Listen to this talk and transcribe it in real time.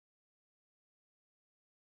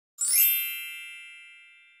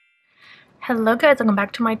Hello guys, welcome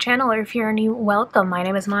back to my channel, or if you're new, welcome. My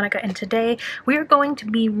name is Monica and today we are going to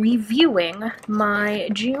be reviewing my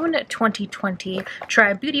June 2020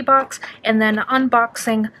 Try Beauty box and then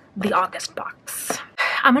unboxing the August box.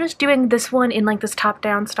 I'm just doing this one in like this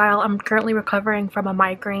top-down style. I'm currently recovering from a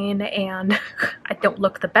migraine and I don't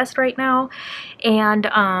look the best right now, and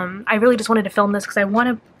I really just wanted to film this because I want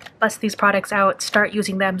to bust these products out, start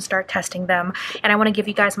using them, start testing them, and I want to give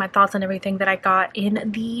you guys my thoughts on everything that I got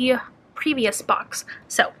in the previous box.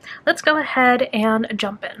 So let's go ahead and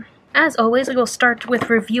jump in. As always, we will start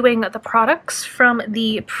with reviewing the products from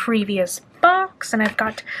the previous box, and I've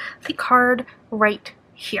got the card right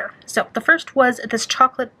here. So the first was this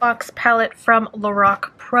chocolate box palette from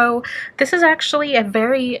Lorac Pro. This is actually a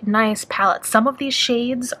very nice palette. Some of these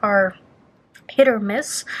shades are hit or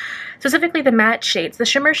miss, specifically the matte shades. The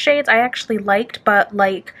shimmer shades I actually liked, but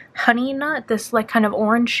like Honey Nut, this like kind of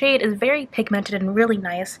orange shade, is very pigmented and really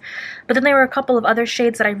nice. But then there were a couple of other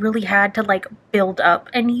shades that I really had to like build up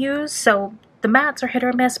and use, so the mattes are hit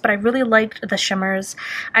or miss, but I really liked the shimmers.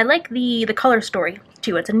 I like the color story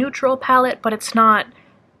too. It's a neutral palette, but it's not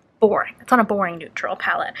boring. It's not a boring neutral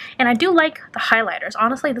palette. And I do like the highlighters.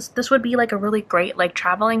 Honestly, this would be like a really great like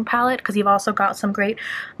traveling palette because you've also got some great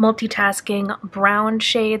multitasking brown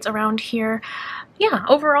shades around here. Yeah,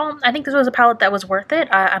 overall, I think this was a palette that was worth it.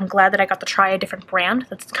 I'm glad that I got to try a different brand.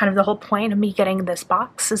 That's kind of the whole point of me getting this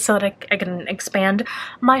box, is so that I can expand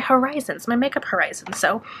my horizons, my makeup horizons.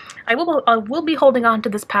 So I will be holding on to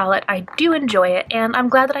this palette. I do enjoy it, and I'm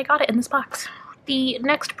glad that I got it in this box. The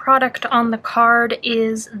next product on the card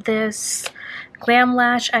is this Glam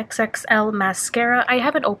Lash XXL mascara. I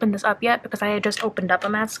haven't opened this up yet because I had just opened up a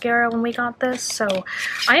mascara when we got this, so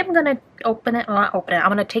I am going to open it, well, not open it, I'm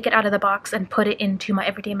going to take it out of the box and put it into my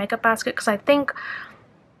everyday makeup basket because I think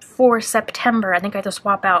for September I think I have to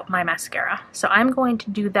swap out my mascara. So I'm going to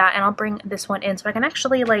do that, and I'll bring this one in so I can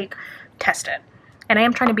actually like test it. And I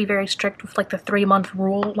am trying to be very strict with like the 3-month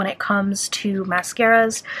rule when it comes to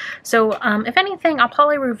mascaras. So if anything, I'll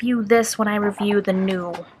probably review this when I review the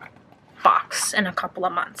new box in a couple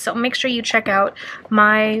of months. So make sure you check out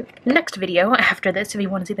my next video after this if you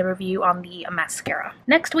want to see the review on the mascara.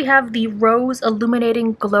 Next we have the Rose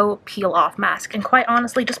Illuminating Glow Peel Off Mask. And quite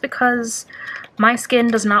honestly, just because my skin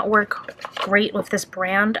does not work great with this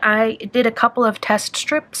brand, I did a couple of test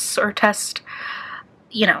strips or testings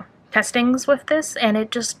with this, and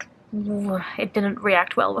it didn't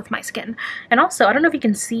react well with my skin. And also, I don't know if you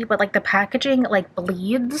can see, but like the packaging like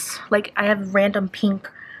bleeds. Like I have random pink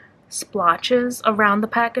splotches around the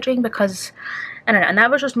packaging because I don't know, and that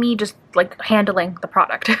was just me just like handling the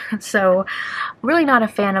product. So really not a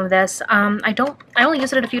fan of this. I only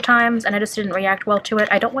used it a few times and I just didn't react well to it.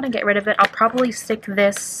 I don't want to get rid of it. I'll probably stick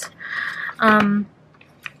this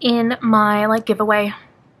in my like giveaway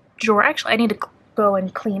drawer. Actually, I need to go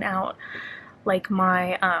and clean out like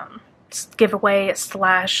my giveaway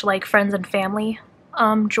 / like friends and family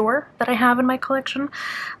drawer that I have in my collection.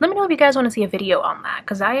 Let me know if you guys want to see a video on that,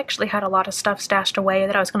 because I actually had a lot of stuff stashed away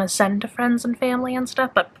that I was going to send to friends and family and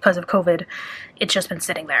stuff, but because of COVID it's just been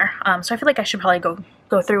sitting there. So I feel like I should probably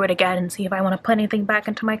go through it again and see if I want to put anything back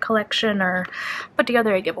into my collection or put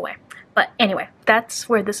together a giveaway. But anyway, that's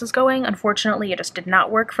where this is going. Unfortunately, it just did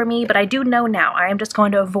not work for me, but I do know now I am just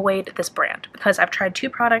going to avoid this brand because I've tried 2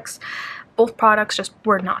 products. Both products just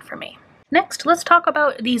were not for me. Next, let's talk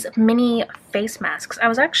about these mini face masks. I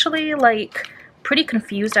was actually like pretty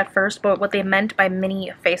confused at first about what they meant by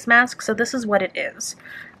mini face masks, so this is what it is.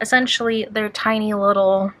 Essentially, they're tiny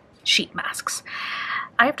little sheet masks.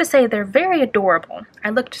 I have to say they're very adorable.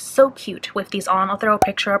 I looked so cute with these on. I'll throw a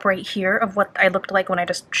picture up right here of what I looked like when I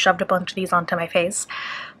just shoved a bunch of these onto my face.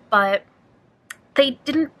 But they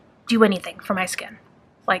didn't do anything for my skin.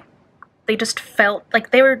 Like, they just felt like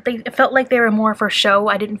it felt like they were more for show.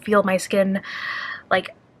 I didn't feel my skin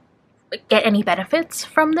like get any benefits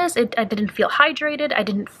from this. I didn't feel hydrated. I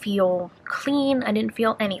didn't feel clean. I didn't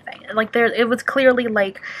feel anything. Like it was clearly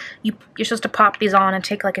like you're supposed to pop these on and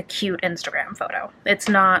take like a cute Instagram photo. It's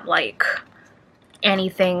not like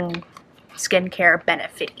anything skincare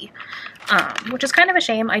benefit-y, which is kind of a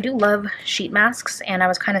shame. I do love sheet masks, and I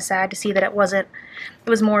was kind of sad to see that it was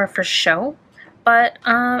more for show. But,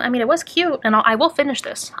 I mean, it was cute, and I will finish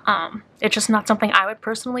this. It's just not something I would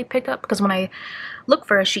personally pick up, because when I look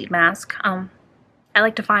for a sheet mask, I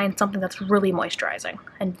like to find something that's really moisturizing,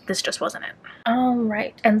 and this just wasn't it.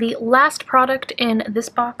 Alright, and the last product in this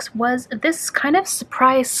box was this kind of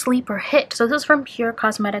surprise sleeper hit. So this is from Pure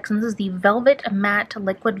Cosmetics, and this is the Velvet Matte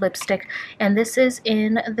Liquid Lipstick, and this is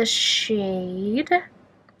in the shade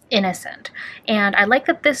Innocent. And I like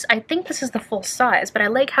that I think this is the full size, but I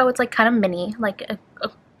like how it's like kind of mini, like a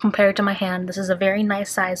compared to my hand. This is a very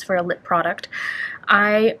nice size for a lip product.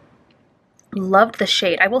 I loved the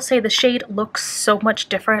shade. I will say the shade looks so much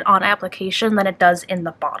different on application than it does in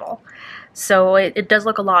the bottle. So it does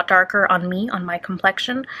look a lot darker on me, on my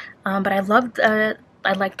complexion, but I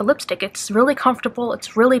like the lipstick. It's really comfortable.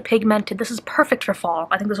 It's really pigmented. This is perfect for fall.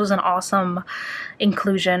 I think this was an awesome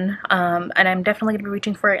inclusion, and I'm definitely going to be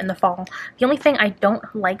reaching for it in the fall. The only thing I don't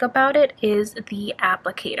like about it is the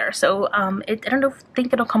applicator. So I don't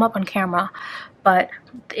think it'll come up on camera, but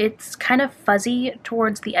it's kind of fuzzy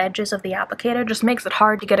towards the edges of the applicator. Just makes it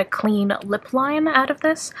hard to get a clean lip line out of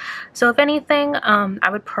this. So if anything, I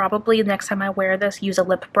would probably, next time I wear this, use a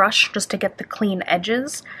lip brush just to get the clean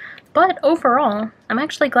edges. But overall, I'm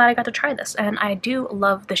actually glad I got to try this, and I do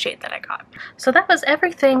love the shade that I got. So that was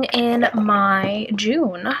everything in my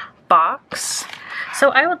June box. So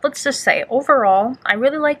let's just say, overall, I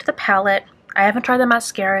really liked the palette. I haven't tried the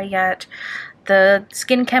mascara yet. The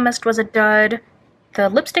Skin Chemist was a dud. The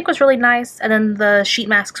lipstick was really nice, and then the sheet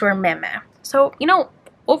masks were meh-meh. So, you know,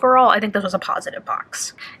 overall, I think this was a positive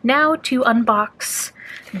box. Now to unbox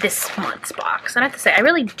this month's box. And I have to say, I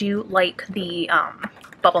really do like the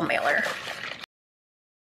bubble mailer.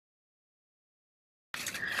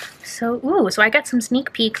 So, so I got some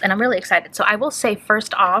sneak peeks, and I'm really excited. So I will say,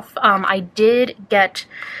 first off, I did get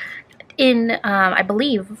in, I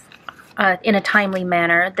believe, in a timely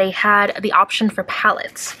manner, they had the option for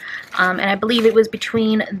palettes. And I believe it was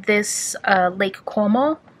between this Lake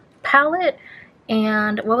Como palette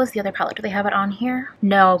and what was the other palette? Do they have it on here?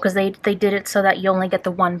 No, because they did it so that you only get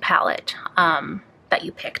the one palette that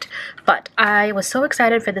you picked. But I was so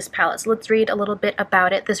excited for this palette, so let's read a little bit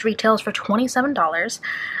about it. This retails for $27.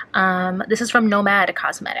 This is from Nomad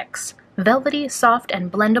Cosmetics. Velvety, soft,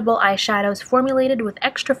 and blendable eyeshadows formulated with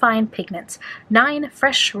extra fine pigments. 9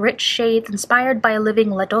 fresh, rich shades inspired by living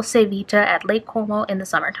La Dolce Vita at Lake Como in the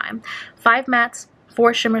summertime. 5 mattes,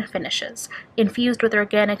 4 shimmer finishes. Infused with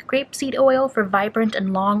organic grapeseed oil for vibrant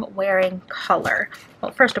and long-wearing color.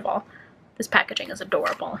 Well, first of all, this packaging is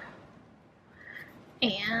adorable.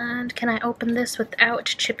 And can I open this without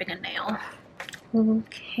chipping a nail?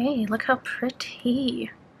 Okay, look how pretty.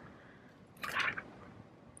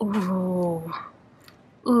 Ooh.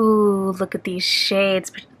 Ooh, look at these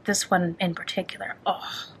shades. This one in particular.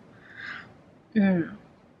 Oh.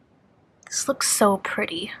 This looks so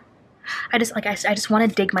pretty. I just want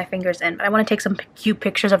to dig my fingers in, but I want to take some cute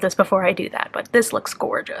pictures of this before I do that. But this looks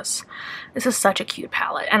gorgeous. This is such a cute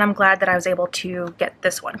palette, and I'm glad that I was able to get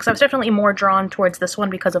this one, because I was definitely more drawn towards this one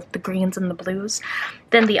because of the greens and the blues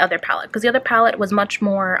than the other palette, because the other palette was much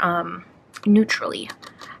more neutrally.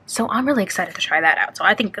 So I'm really excited to try that out. So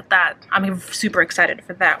I think that I'm super excited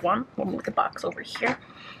for that one. We'll move the box over here.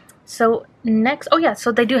 So next, oh yeah,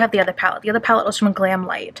 so they do have the other palette. The other palette was from Glam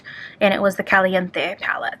Light, and it was the Caliente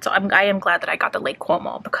palette. So I am glad that I got the Lake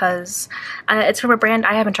Como, because it's from a brand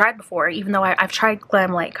I haven't tried before, even though I've tried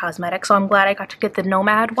Glam Light Cosmetics. So I'm glad I got to get the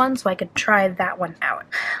Nomad one, so I could try that one out.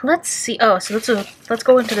 Let's see. Oh, so let's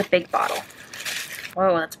go into the big bottle.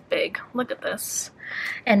 Whoa, that's big. Look at this.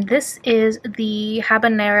 And this is the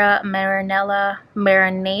Habanera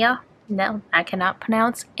Marinea. No, I cannot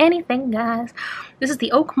pronounce anything, guys. This is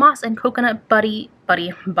the Oak Moss and Coconut Body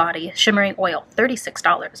Shimmering Oil,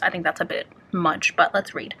 $36. I think that's a bit much, but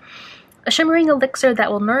let's read. A shimmering elixir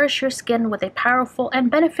that will nourish your skin with a powerful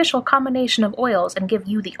and beneficial combination of oils and give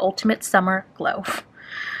you the ultimate summer glow.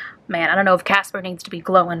 Man, I don't know if Casper needs to be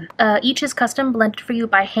glowing. Each is custom blended for you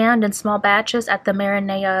by hand in small batches at the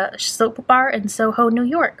Marinea Soap Bar in Soho, New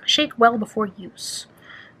York. Shake well before use.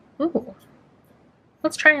 Ooh.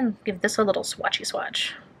 Let's try and give this a little swatchy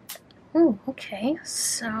swatch. Ooh, okay.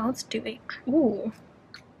 So let's do a, ooh,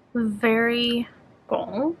 very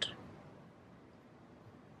gold.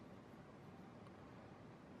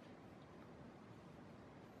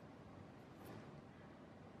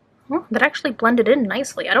 Oh, that actually blended in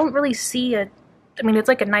nicely. I don't really see I mean, it's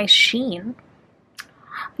like a nice sheen.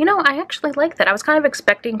 You know, I actually like that. I was kind of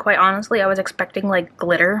expecting, quite honestly, I was expecting like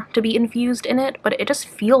glitter to be infused in it, but it just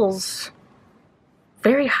feels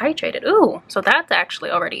very hydrated. Ooh, so that's actually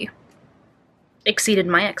already exceeded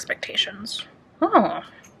my expectations. Oh,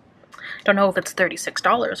 don't know if it's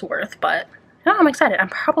 $36 worth, but oh, I'm excited. I'll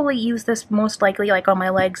probably use this most likely like on my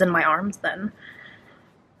legs and my arms then.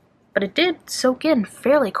 But it did soak in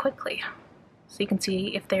fairly quickly, so you can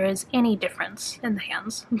see if there is any difference in the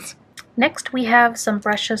hands. Next, we have some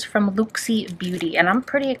brushes from Luxie Beauty, and I'm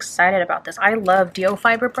pretty excited about this. I love Dio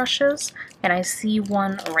Fiber brushes, and I see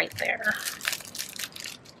one right there.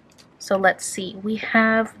 So let's see, we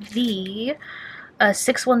have the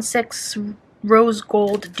 616 Rose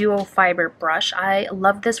Gold Duo Fiber brush. I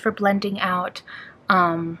love this for blending out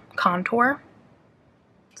contour.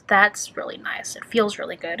 That's really nice. It feels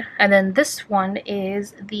really good. And then this one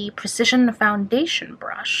is the Precision Foundation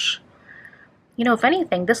Brush. You know, if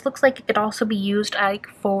anything, this looks like it could also be used like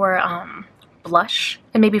for blush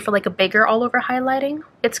and maybe for like a bigger all over highlighting.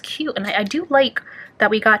 It's cute, and I do like that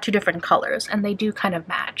we got two different colors and they do kind of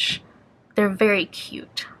match. They're very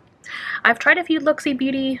cute. I've tried a few Luxie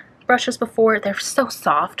Beauty brushes before. They're so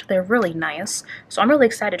soft. They're really nice. So I'm really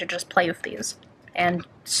excited to just play with these and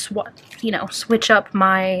switch up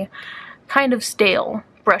my kind of stale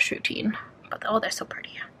brush routine. But oh, they're so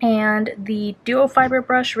pretty. And the Duo Fiber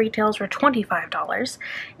brush retails for $25,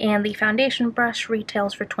 and the foundation brush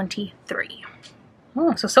retails for $23.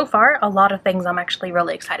 Oh, so far, a lot of things I'm actually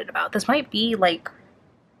really excited about. This might be like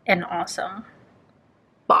an awesome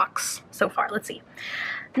box so far. Let's see.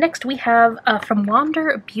 Next we have from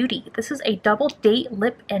Wander Beauty. This is a double date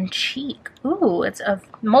lip and cheek. Ooh, it's a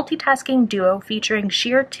multitasking duo featuring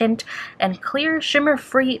sheer tint and clear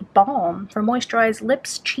shimmer-free balm for moisturized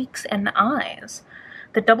lips, cheeks, and eyes.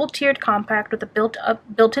 The double-tiered compact with a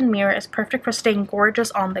built-in mirror is perfect for staying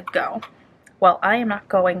gorgeous on the go. Well, I am not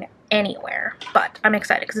going anywhere, but I'm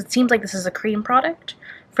excited because it seems like this is a cream product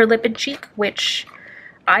for lip and cheek, which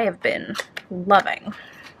I have been loving.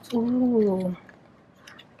 Ooh.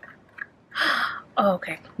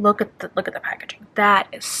 Okay, look at the packaging. That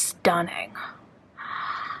is stunning.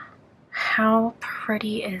 How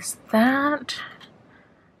pretty is that?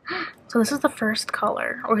 So this is the first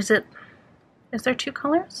color, or is there two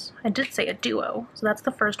colors? I did say a duo, so that's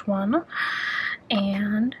the first one.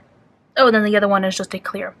 And oh, then the other one is just a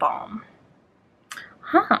clear balm.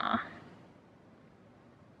 Huh.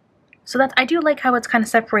 So I do like how it's kind of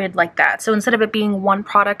separated like that. So instead of it being one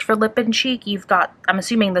product for lip and cheek, you've got, I'm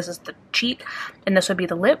assuming this is the cheek, and this would be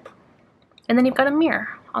the lip. And then you've got a mirror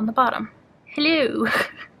on the bottom. Hello.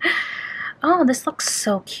 Oh, this looks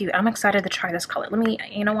so cute. I'm excited to try this color.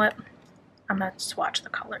 You know what? I'm gonna swatch the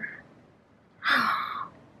color.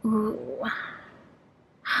 Ooh.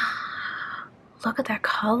 Look at that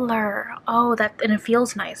color. Oh, and it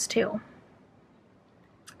feels nice too.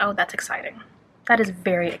 Oh, that's exciting. That is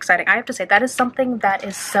very exciting. I have to say, that is something that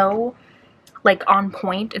is so, like, on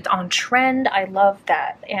point. It's on trend. I love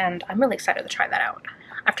that, and I'm really excited to try that out.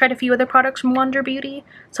 I've tried a few other products from Wander Beauty,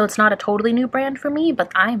 so it's not a totally new brand for me,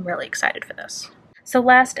 but I'm really excited for this. So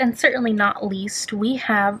last and certainly not least, we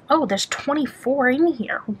have, oh, there's 24 in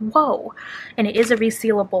here. Whoa. And it is a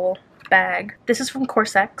resealable bag. This is from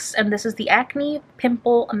Corsex, and this is the Acne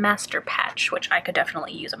Pimple Master Patch, which I could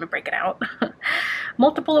definitely use. I'm gonna break it out.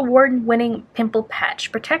 Multiple award-winning pimple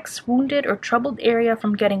patch protects wounded or troubled area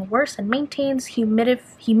from getting worse and maintains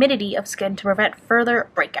humidity of skin to prevent further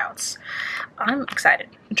breakouts. I'm excited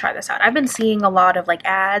to try this out. I've been seeing a lot of like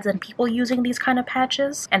ads and people using these kind of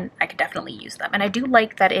patches, and I could definitely use them. And I do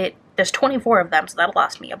like that there's 24 of them, so that'll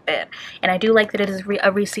last me a bit. And I do like that it is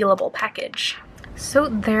a resealable package. So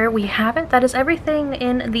there we have it. That is everything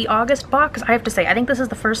in the August box. I have to say, I think this is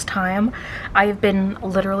the first time I've been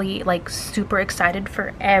literally like super excited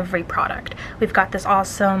for every product. We've got this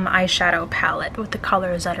awesome eyeshadow palette with the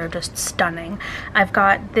colors that are just stunning. I've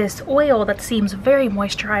got this oil that seems very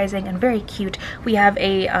moisturizing and very cute. We have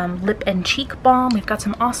a lip and cheek balm. We've got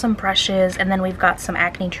some awesome brushes, and then we've got some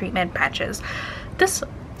acne treatment patches. This,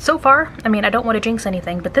 so far, I mean, I don't want to jinx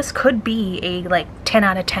anything, but this could be a like 10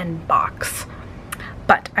 out of 10 box.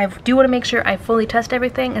 But I do want to make sure I fully test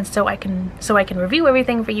everything, and so I can review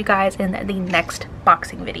everything for you guys in the next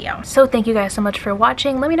boxing video. So thank you guys so much for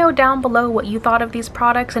watching. Let me know down below what you thought of these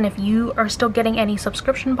products, and if you are still getting any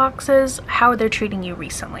subscription boxes, how they're treating you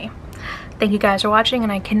recently. Thank you guys for watching,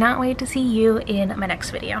 and I cannot wait to see you in my next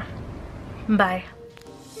video. Bye.